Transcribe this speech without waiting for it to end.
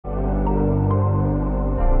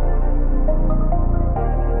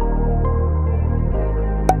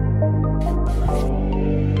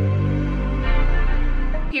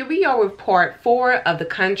here we are with part 4 of the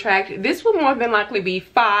contract. This will more than likely be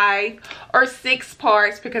 5 or 6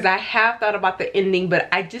 parts because I have thought about the ending, but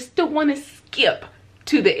I just don't want to skip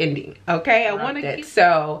to the ending. Okay, I want to.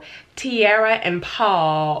 So Tiara and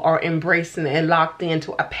Paul are embracing and locked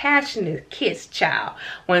into a passionate kiss, child,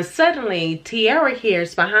 when suddenly Tiara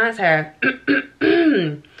hears behind her.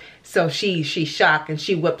 So she's shocked and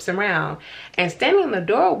she whips around, and standing in the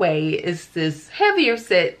doorway is this heavier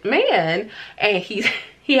set man, and he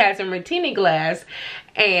has a martini glass,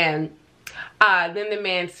 and then the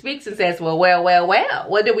man speaks and says, well,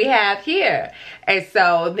 what do we have here? And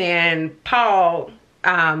so then Paul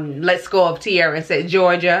lets go of Tiara and said,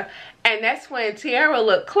 Georgia. And that's when Tiara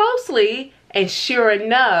looked closely, and sure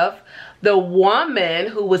enough, the woman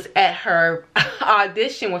who was at her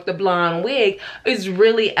audition with the blonde wig is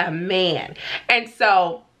really a man. And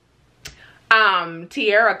so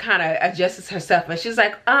Tiara kind of adjusts herself, and she's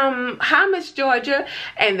like, hi, Miss Georgia.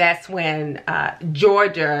 And that's when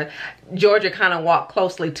Georgia kind of walked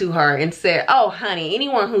closely to her and said, oh, honey,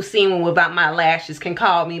 anyone who's seen me without my lashes can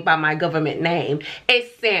call me by my government name.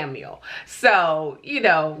 It's Samuel. So, you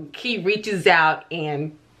know, he reaches out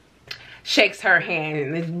and shakes her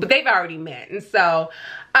hand, but they've already met. And so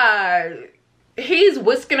he's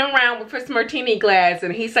whisking around with his martini glass,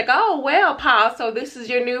 and he's like, oh, well, Paul, so this is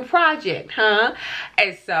your new project, huh?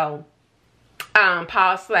 And so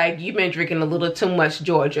Paul's like, you've been drinking a little too much,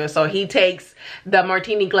 Georgia. So he takes the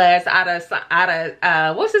martini glass out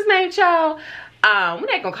of what's his name, child? We're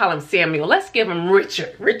not gonna call him Samuel. Let's give him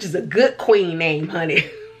Richard. Richard's a good queen name, honey.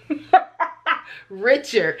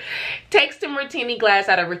 Richard takes the martini glass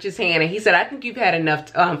out of Richard's hand, and he said, I think you've had enough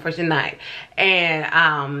for tonight.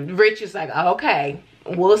 And Richard's like, okay,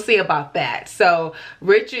 we'll see about that. So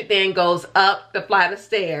Richard then goes up the flight of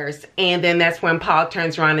stairs, and then that's when Paul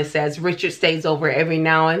turns around and says, Richard stays over every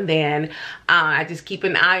now and then. I just keep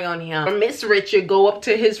an eye on him. Miss Richard go up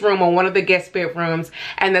to his room, or one of the guest bedrooms,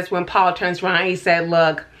 and that's when Paul turns around and he said,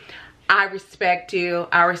 look, I respect you.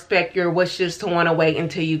 I respect your wishes to want to wait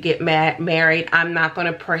until you get married. I'm not going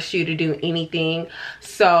to press you to do anything.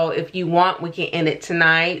 So if you want, we can end it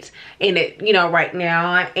tonight. End it, you know, right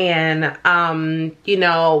now. And, you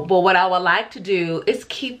know, but what I would like to do is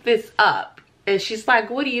keep this up. And she's like,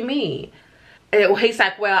 what do you mean? And he's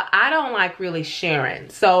like, well, I don't like really sharing.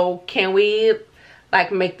 So can we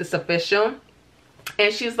like make this official?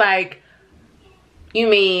 And she's like, you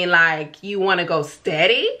mean like you want to go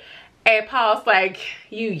steady? And Paul's like,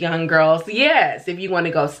 you young girls, yes, if you want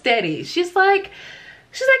to go steady. She's like,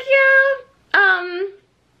 yeah,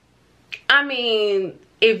 I mean,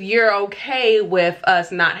 if you're okay with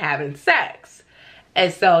us not having sex.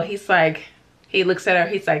 And so he's like, he looks at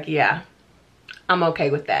her, he's like, yeah, I'm okay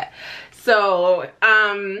with that. So,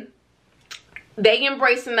 they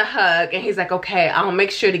embrace in the hug, and he's like, okay, I'll make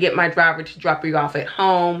sure to get my driver to drop you off at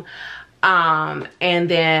home. And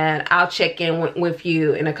then I'll check in with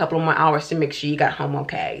you in a couple of more hours to make sure you got home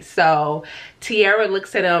okay. So Tiara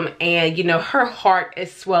looks at him, and you know, her heart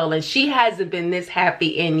is swelling. She hasn't been this happy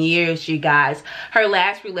in years, you guys. Her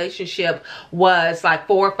last relationship was like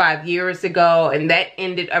 4 or 5 years ago, and that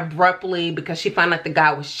ended abruptly because she found out the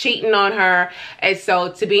guy was cheating on her. And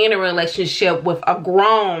so to be in a relationship with a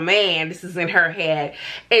grown man, this is in her head,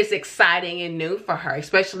 is exciting and new for her,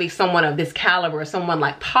 especially someone of this caliber, someone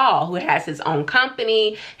like Paul, who has his own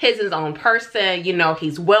company, his own person, you know,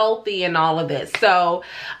 he's wealthy and all of this. So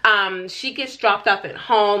she gets dropped off at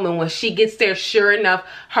home, and when she gets there, sure enough,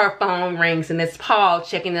 her phone rings, and it's Paul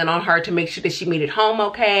checking in on her to make sure that she made it home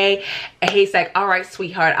okay. And he's like, all right,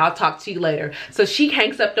 sweetheart, I'll talk to you later. So she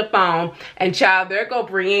hangs up the phone, and child, there go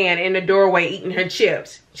Brienne in the doorway eating her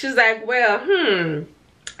chips. She's like, well,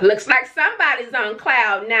 looks like somebody's on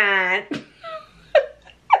cloud 9.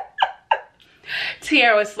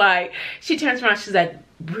 Tiara's like, she turns around, she's like,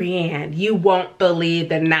 Brienne, you won't believe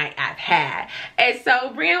the night I've had. And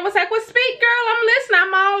so Brienne was like, well, speak, girl, I'm listening,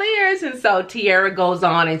 I'm all ears. And so Tiara goes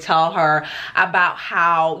on and tell her about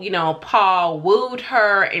how, you know, Paul wooed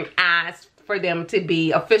her and asked for them to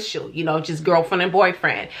be official, you know, just girlfriend and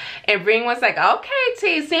boyfriend. And Brienne was like, okay,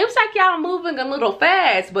 T, it seems like y'all moving a little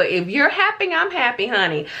fast, but if you're happy, I'm happy,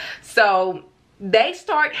 honey. So they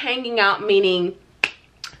start hanging out, meaning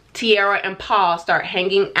Tiara and Paul start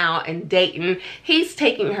hanging out and dating. He's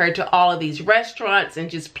taking her to all of these restaurants and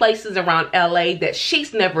just places around LA that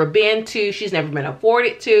she's never been to, she's never been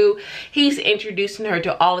afforded to. He's introducing her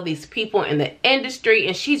to all of these people in the industry,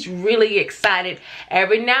 and she's really excited.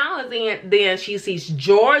 Every now and then she sees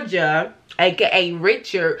Georgia, aka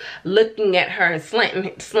Richard, looking at her and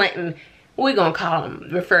slanting, we're gonna call him,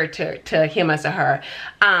 refer to him as a her.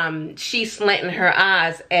 She's slanting her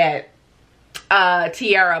eyes at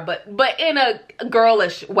Tiara, but in a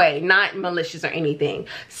girlish way, not malicious or anything.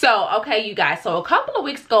 So okay, you guys, so a couple of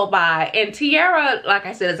weeks go by and Tiara, like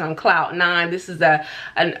I said, is on cloud 9. This is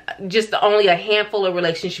just only a handful of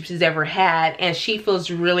relationships she's ever had, and she feels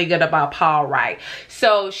really good about Paul, right?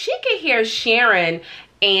 So she could hear Sharon,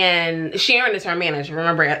 and Sharon is her manager,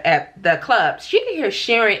 remember, at the club. She could hear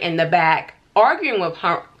Sharon in the back arguing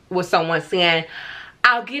with someone, saying,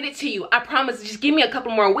 I'll get it to you, I promise, just give me a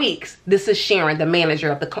couple more weeks. This is Sharon, the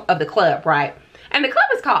manager of the club, right? And the club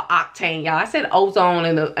is called Octane, y'all. I said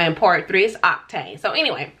Ozone in part 3, it's Octane. So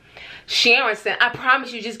anyway, Sharon said, I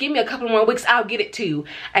promise you, just give me a couple more weeks, I'll get it to you.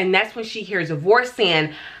 And that's when she hears a voice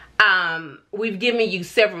saying, we've given you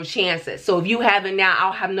several chances, so if you haven't now,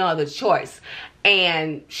 I'll have no other choice.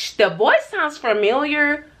 And the voice sounds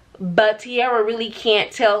familiar, but Tiara really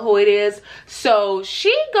can't tell who it is. So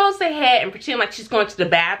she goes ahead and pretend like she's going to the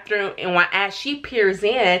bathroom, and as she peers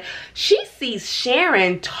in, she sees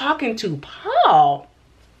Sharon talking to Paul.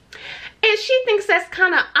 And she thinks that's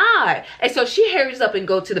kind of odd. And so she hurries up and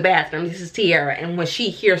goes to the bathroom. This is Tiara. And when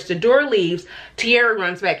she hears the door leaves, Tiara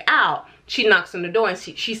runs back out. She knocks on the door and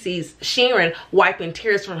she sees Sharon wiping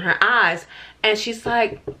tears from her eyes. And she's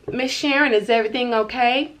like, Miss Sharon, is everything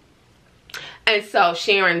okay? And so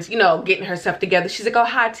Sharon's, you know, getting herself together. She's like, oh,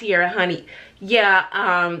 hi, Tiara, honey.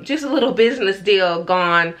 Yeah, just a little business deal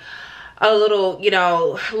gone, a little, you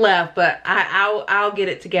know, left, but I'll get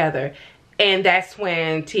it together. And that's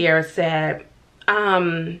when Tiara said,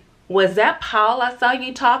 was that Paul I saw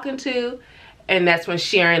you talking to? And that's when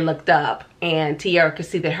Sharon looked up, and Tiara could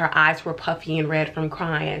see that her eyes were puffy and red from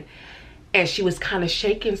crying. And she was kind of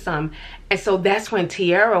shaking some. And so that's when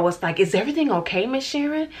Tiara was like, is everything okay, Miss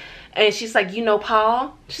Sharon? And she's like, you know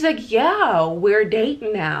Paul? She's like, yeah, we're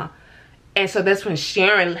dating now. And so that's when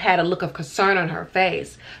Sharon had a look of concern on her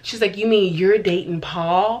face. She's like, you mean you're dating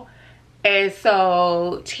Paul? And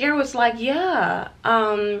so Tiara was like, yeah,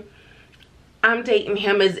 I'm dating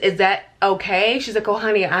him. Is that okay? She's like, oh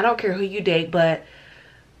honey, I don't care who you date, but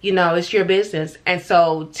you know, it's your business. And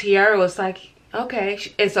so Tiara was like, okay.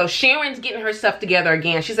 And so Sharon's getting herself together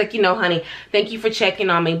again. She's like, you know, honey, thank you for checking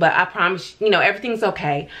on me, but I promise, you know, everything's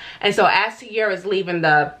okay. And so as Tiara's leaving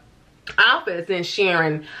the office, then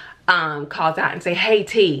Sharon calls out and say, hey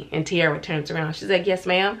T. And Tiara turns around. She's like, yes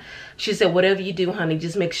ma'am. She said, whatever you do, honey,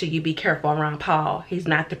 just make sure you be careful around Paul. He's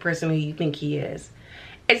not the person who you think he is.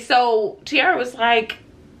 And so Tiara was like,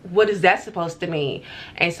 what is that supposed to mean?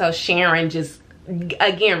 And so Sharon just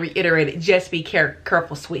again reiterated, just be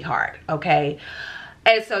careful, sweetheart, okay?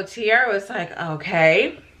 And so Tiara was like,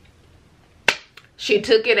 okay. She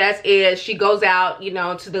took it as is. She goes out, you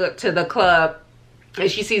know, to the club, and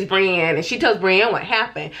she sees Brienne, and she tells Brienne what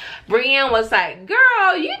happened. Brienne was like,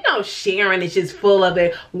 girl, you know Sharon is just full of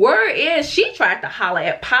it. Word is she tried to holler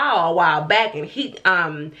at Paul a while back, and he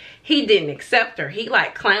didn't accept her. He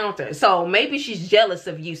like clowned her. So maybe she's jealous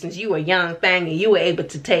of you since you were a young thing and you were able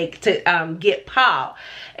to get Paul.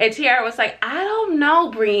 And Tiara was like, I don't know,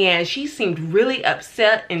 Brienne. She seemed really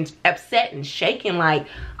upset and shaking, like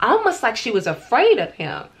almost like she was afraid of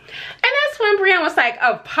him. And that's when Brienne was like,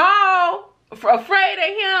 of Paul? Afraid of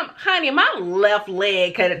him? Honey, my left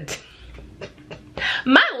leg could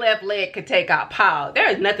take out Paul. There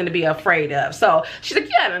is nothing to be afraid of. So she's like,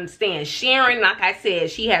 you gotta understand, Sharon, like I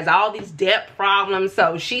said, she has all these debt problems,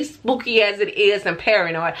 so she's spooky as it is and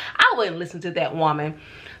paranoid. I wouldn't listen to that woman.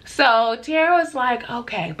 So Tiara was like,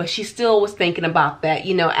 okay, but she still was thinking about that,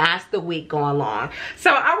 you know, as the week going along.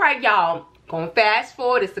 So all right, y'all, going fast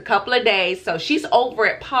forward, it's a couple of days. So she's over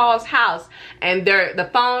at Paul's house, and the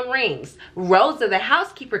phone rings. Rosa, the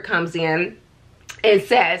housekeeper, comes in and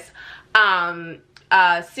says, Senor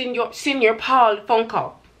Paul, phone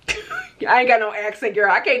call. I ain't got no accent,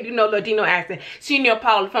 girl. I can't do no Latino accent. Senor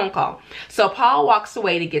Paul, phone call. So Paul walks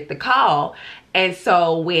away to get the call. And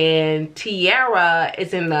so when Tiara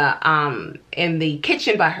is in the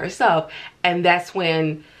kitchen by herself, and that's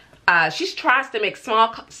when she tries to make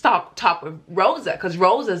small talk with Rosa, because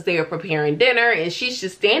Rosa's there preparing dinner, and she's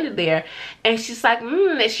just standing there, and she's like,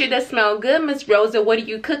 it sure does smell good, Miss Rosa. What are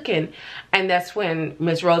you cooking? And that's when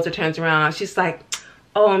Miss Rosa turns around. She's like,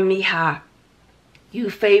 oh, mija, you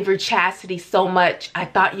favor Chastity so much. I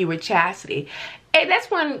thought you were Chastity. And that's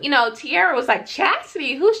when, you know, Tiara was like,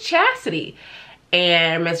 Chastity? Who's Chastity?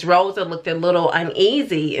 And Miss Rosa looked a little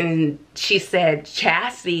uneasy, and she said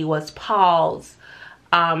Chastity was Paul's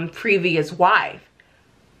previous wife.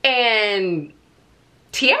 And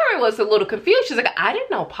Tiara was a little confused. She's like, I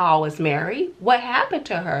didn't know Paul was married. What happened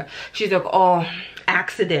to her? She's like, oh,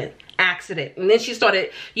 accident. And then she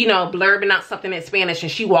started, you know, blurbing out something in Spanish,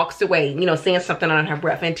 and she walks away, you know, saying something on her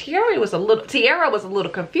breath. And Tiara was a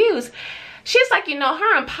little confused. she's like, you know,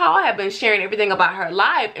 her and Paul have been sharing everything about her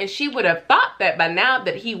life, and she would have thought that by now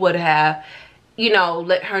that he would have, you know,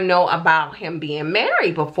 let her know about him being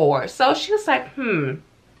married before. So she was like,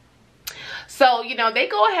 So, you know, they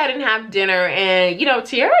go ahead and have dinner, and, you know,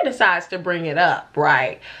 Tiara decides to bring it up,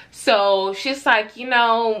 right? So she's like, you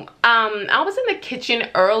know, I was in the kitchen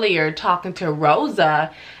earlier talking to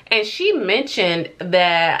Rosa, and she mentioned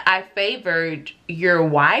that I favored your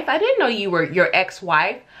wife. I didn't know you were your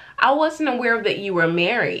ex-wife. I wasn't aware that you were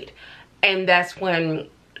married. And that's when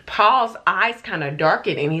Paul's eyes kind of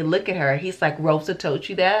darkened, and he looked at her. He's like, Rosa told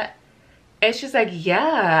you that? And she's like,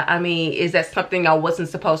 yeah. I mean, is that something I wasn't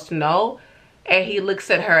supposed to know? And he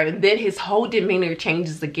looks at her, and then his whole demeanor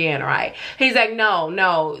changes again, right? He's like,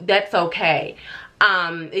 no, that's okay.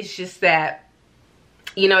 It's just that,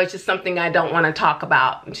 you know, it's just something I don't want to talk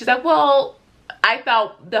about. And she's like, well, I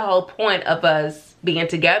thought the whole point of us being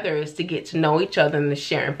together is to get to know each other and to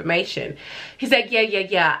share information. He's like,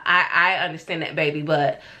 yeah, I understand that, baby,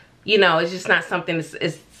 but, you know, it's just not something,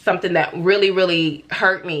 it's something that really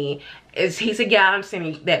hurt me. He said, yeah, I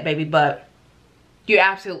understand that, baby, but you're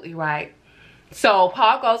absolutely right. So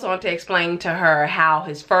Paul goes on to explain to her how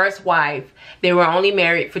his first wife, they were only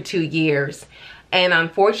married for 2 years. And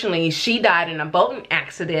unfortunately, she died in a boating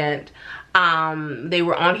accident. They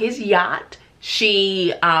were on his yacht.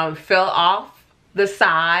 She fell off the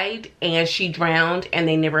side and she drowned, and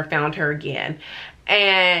they never found her again.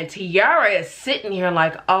 And Tiara is sitting here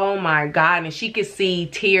like, oh my God. And she could see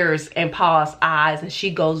tears in Paul's eyes, and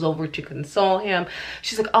she goes over to console him.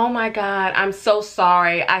 She's like, oh my God, I'm so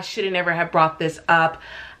sorry. I should have never have brought this up.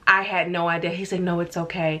 I had no idea. He said, no, it's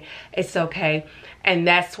okay. It's okay. And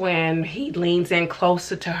that's when he leans in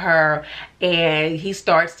closer to her, and he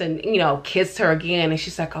starts to, you know, kiss her again. And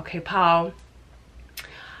she's like, okay, Paul,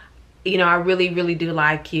 you know, I really do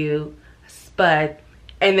like you, but...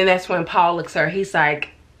 And then that's when Paul looks at her. He's like,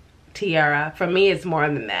 Tiara, for me, it's more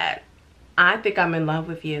than that. I think I'm in love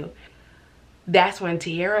with you. That's when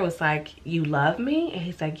Tiara was like, you love me? And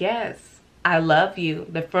he's like, yes, I love you.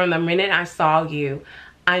 From the minute I saw you,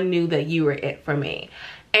 I knew that you were it for me.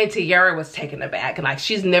 And Tiara was taken aback. Like,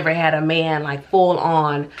 she's never had a man, like, full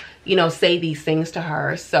on, you know, say these things to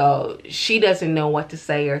her. So she doesn't know what to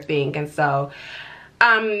say or think. And so...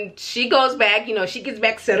 she goes back, you know, she gets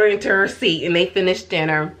back settled into her seat, and they finish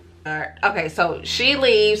dinner. Okay, so she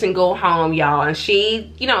leaves and go home, y'all, and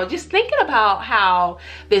she, you know, just thinking about how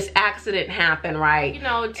this accident happened, right? You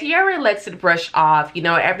know, Tiara lets it brush off. You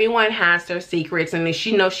know, everyone has their secrets, and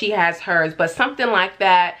she knows she has hers, but something like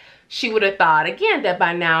that, she would have thought, again, that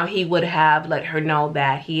by now he would have let her know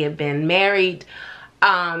that he had been married,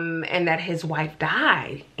 and that his wife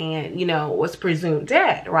died and, you know, was presumed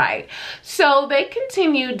dead, right? So they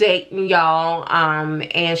continue dating, y'all,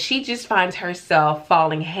 and she just finds herself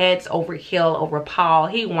falling heads over heel over Paul.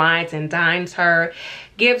 He wines and dines her,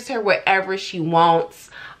 gives her whatever she wants,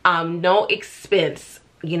 no expense,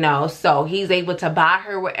 you know, so he's able to buy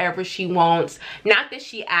her whatever she wants. Not that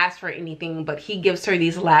she asks for anything, but he gives her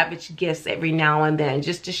these lavish gifts every now and then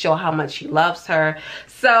just to show how much he loves her.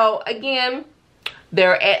 So again,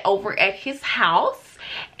 they're over at his house,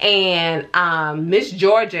 and Miss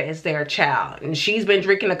Georgia is their child, and she's been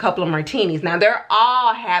drinking a couple of martinis. Now they're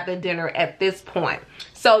all having dinner at this point.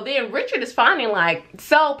 So then Richard is finally like,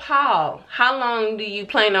 so Paul, how long do you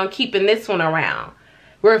plan on keeping this one around?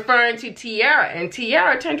 Referring to Tiara. And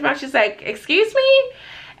Tiara turns around, she's like, excuse me?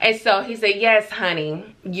 And so he said, yes,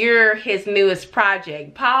 honey, you're his newest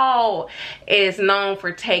project. Paul is known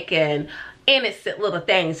for taking innocent little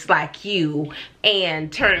things like you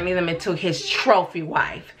and turning them into his trophy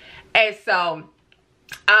wife. And so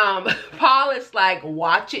Paul is like,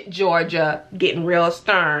 watch it, Georgia, getting real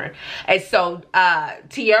stern. And so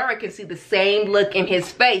Tiara can see the same look in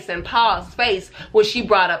his face and Paul's face when she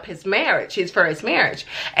brought up his marriage, his first marriage.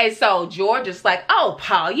 And so Georgia's like, oh,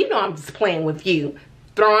 Paul, you know I'm just playing with you,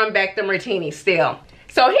 throwing back the martini still.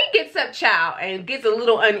 So he gets up, child, and gets a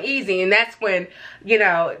little uneasy. And that's when, you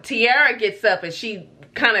know, Tiara gets up and she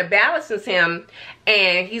kind of balances him.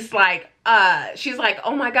 And he's like, she's like,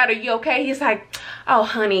 oh my God, are you okay? He's like, oh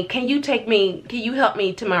honey, can you help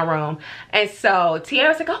me to my room? And so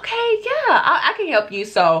Tiara's like, okay, yeah, I can help you.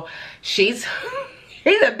 So he's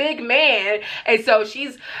a big man. And so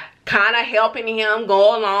she's kind of helping him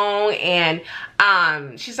go along, and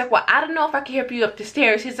she's like, well, I don't know if I can help you up the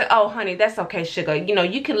stairs. He's like, oh honey, that's okay, sugar, you know,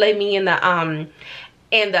 you can lay me in the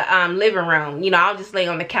living room, you know, I'll just lay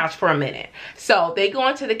on the couch for a minute. So they go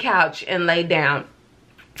onto the couch and lay down,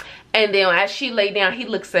 and then as she lay down, he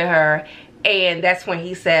looks at her, and that's when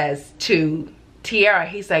he says to Tiara,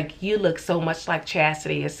 he's like, you look so much like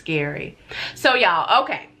Chastity. It's scary. So y'all,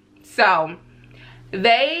 okay, So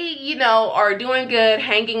they, you know, are doing good,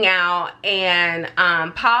 hanging out, and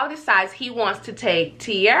Paul decides he wants to take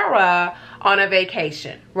Tiara on a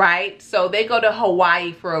vacation, right? So they go to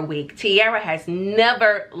Hawaii for a week. Tiara has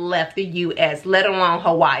never left the U.S., let alone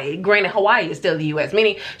Hawaii. Granted, Hawaii is still the U.S.,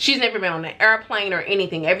 meaning she's never been on an airplane or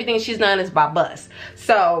anything. Everything she's done is by bus.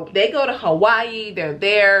 So they go to Hawaii. They're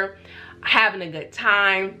there having a good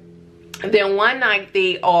time. Then one night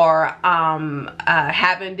they are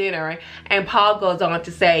having dinner, and Paul goes on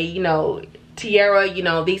to say, you know, Tiara, you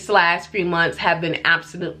know, these last few months have been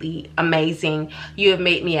absolutely amazing. You have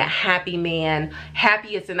made me a happy man,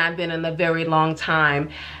 happiest than I've been in a very long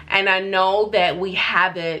time. And I know that we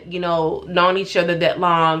haven't, you know, known each other that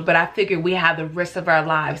long, but I figured we have the rest of our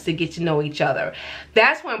lives to get to know each other.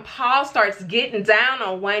 That's when Paul starts getting down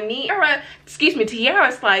on one knee.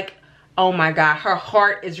 Tiara's like, oh my God, her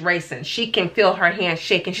heart is racing. She can feel her hand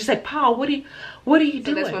shaking. She's like, Paul, what are you doing?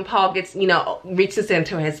 So that's when Paul gets, you know, reaches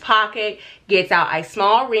into his pocket, gets out a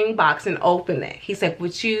small ring box and opens it. He's like,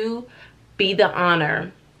 would you be the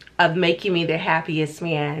honor of making me the happiest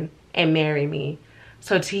man and marry me?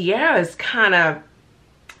 So Tiara's kind of,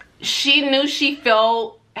 she knew she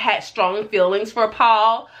had strong feelings for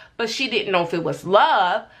Paul, but she didn't know if it was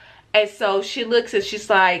love. And so she looks and she's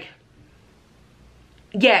like,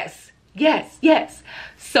 yes. Yes, yes.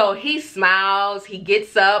 So he smiles, he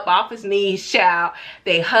gets up off his knees, child.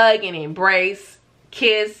 They hug and embrace,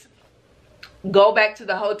 kiss, go back to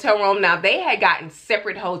the hotel room. Now they had gotten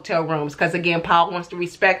separate hotel rooms because again, Paul wants to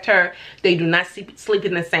respect her. They do not sleep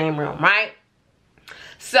in the same room, right?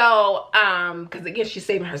 So, because again, she's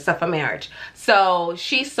saving herself for marriage. So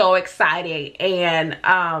she's so excited, and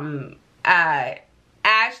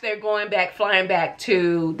as they're flying back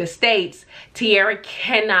to the States, Tiara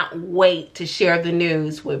cannot wait to share the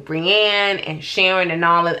news with Brienne and Sharon and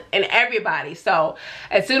and everybody. So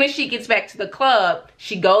as soon as she gets back to the club,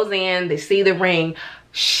 she goes in, they see the ring.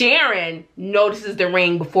 Sharon notices the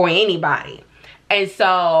ring before anybody. And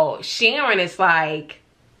so Sharon is like,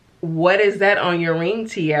 what is that on your ring,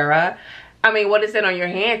 Tiara? I mean, what is that on your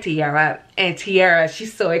hand, Tiara? And Tiara,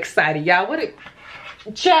 she's so excited. Y'all,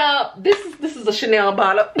 child, this is a Chanel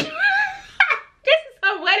bottle. This is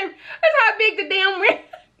her wedding. That's how big the damn ring.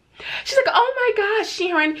 She's like, oh my gosh,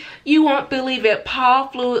 Sharon, you won't believe it. Paul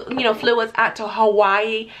flew us out to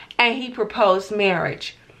Hawaii and he proposed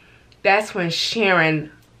marriage. That's when Sharon's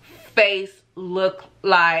face looked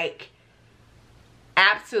like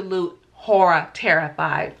absolute horror,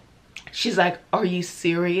 terrified. She's like, are you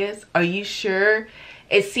serious? Are you sure?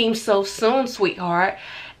 It seems so soon, sweetheart.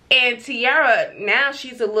 And Tiara, now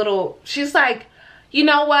she's like, you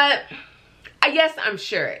know what? Yes, I'm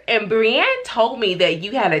sure. And Brienne told me that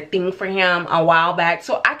you had a thing for him a while back.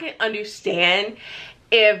 So I can understand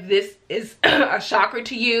if this is a shocker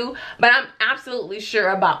to you. But I'm absolutely sure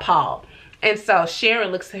about Paul. And so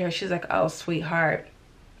Sharon looks at her. She's like, oh, sweetheart,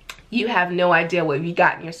 you have no idea what you've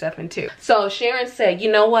gotten yourself into. So Sharon said, you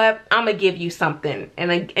know what? I'm going to give you something.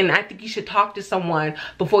 And I think you should talk to someone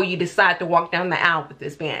before you decide to walk down the aisle with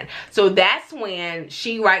this man. So that's when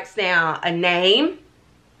she writes down a name.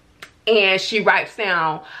 And she writes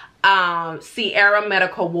down Sierra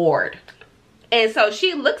Medical Ward. And so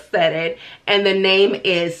she looks at it. And the name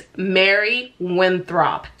is Mary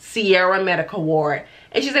Winthrop, Sierra Medical Ward.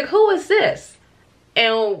 And she's like, who is this?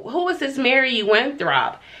 And who is this Mary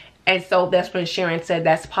Winthrop? And so that's when Sharon said,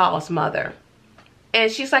 that's Paul's mother.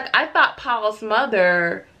 And she's like, I thought Paul's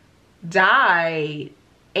mother died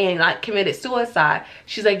and like committed suicide.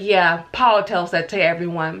 She's like, yeah, Paul tells that to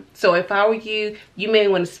everyone. So if I were you, you may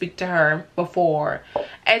want to speak to her before.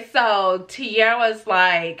 And so Tiara's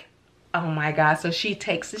like, oh my God. So she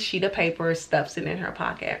takes a sheet of paper, stuffs it in her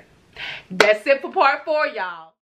pocket. That's it for part 4, y'all.